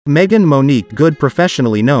Meagan Monique Good,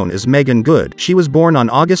 professionally known as Meagan Good. She was born on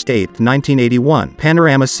August 8, 1981,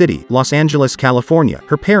 Panorama City, Los Angeles, California.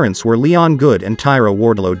 Her parents were Leon Good and Tyra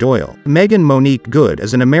Wardlow Doyle. Meagan Monique Good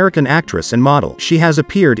is an American actress and model. She has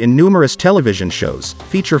appeared in numerous television shows,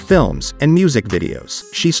 feature films, and music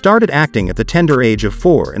videos. She started acting at the tender age of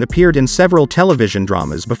 4 and appeared in several television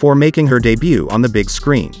dramas before making her debut on the big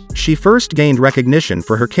screen. She first gained recognition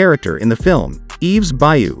for her character in the film Eve's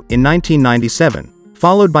Bayou in 1997.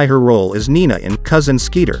 Followed by her role as Nina in Cousin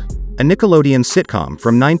Skeeter, a Nickelodeon sitcom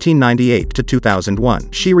from 1998 to 2001.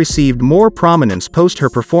 She received more prominence post her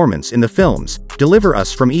performance in the films Deliver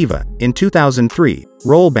Us from Eva in 2003,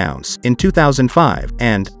 Roll Bounce in 2005,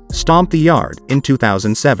 and Stomp the Yard in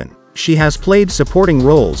 2007. She has played supporting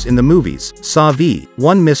roles in the movies Saw v.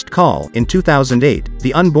 One Missed Call in 2008,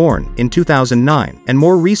 The Unborn in 2009, and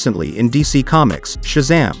more recently in DC Comics'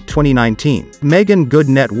 Shazam 2019. Meagan Good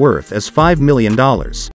net worth is $5 million.